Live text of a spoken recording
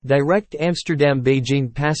Direct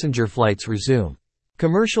Amsterdam-Beijing passenger flights resume.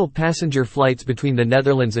 Commercial passenger flights between the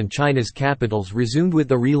Netherlands and China's capitals resumed with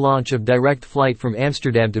the relaunch of direct flight from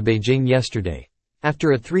Amsterdam to Beijing yesterday,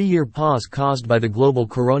 after a 3-year pause caused by the global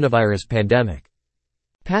coronavirus pandemic.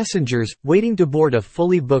 Passengers, waiting to board a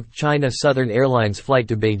fully booked China Southern Airlines flight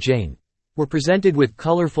to Beijing, were presented with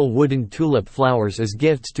colorful wooden tulip flowers as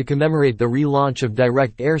gifts to commemorate the relaunch of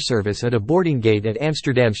direct air service at a boarding gate at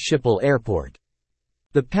Amsterdam's Schiphol Airport.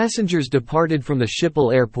 The passengers departed from the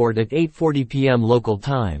Schiphol Airport at 8:40 p.m. local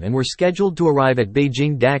time and were scheduled to arrive at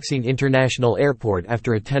Beijing-Daxing International Airport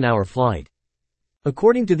after a 10-hour flight.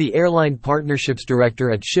 According to the airline partnerships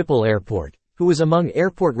director at Schiphol Airport, who was among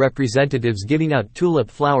airport representatives giving out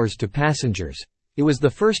tulip flowers to passengers, it was the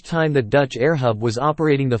first time that Dutch Airhub was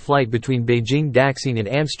operating the flight between Beijing-Daxing and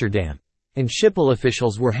Amsterdam, and Schiphol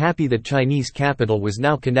officials were happy that Chinese capital was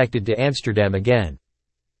now connected to Amsterdam again.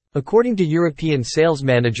 According to European sales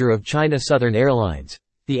manager of China Southern Airlines,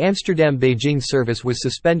 the Amsterdam-Beijing service was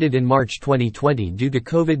suspended in March 2020 due to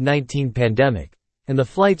COVID-19 pandemic, and the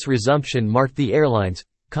flight's resumption marked the airline's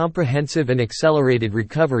comprehensive and accelerated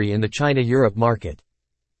recovery in the China-Europe market.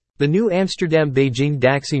 The new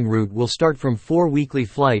Amsterdam-Beijing-Daxing route will start from 4 weekly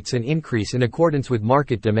flights and increase in accordance with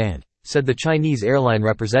market demand, said the Chinese airline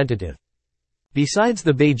representative. Besides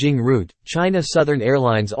the Beijing route, China Southern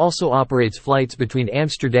Airlines also operates flights between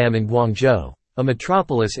Amsterdam and Guangzhou, a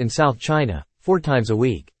metropolis in South China, 4 times a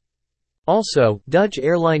week. Also, Dutch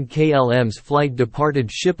airline KLM's flight departed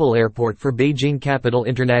Schiphol Airport for Beijing Capital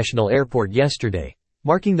International Airport yesterday,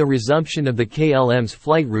 marking the resumption of the KLM's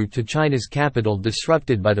flight route to China's capital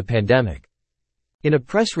disrupted by the pandemic. In a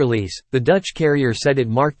press release, the Dutch carrier said it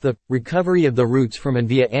marked the recovery of the routes from and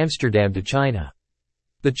via Amsterdam to China.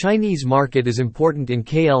 The Chinese market is important in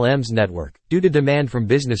KLM's network, due to demand from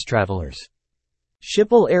business travelers.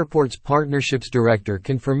 Schiphol Airport's partnerships director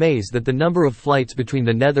confirms that the number of flights between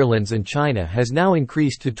the Netherlands and China has now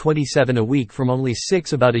increased to 27 a week from only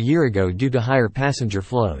 6 about a year ago due to higher passenger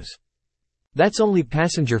flows. That's only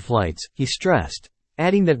passenger flights, he stressed,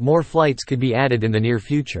 adding that more flights could be added in the near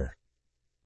future.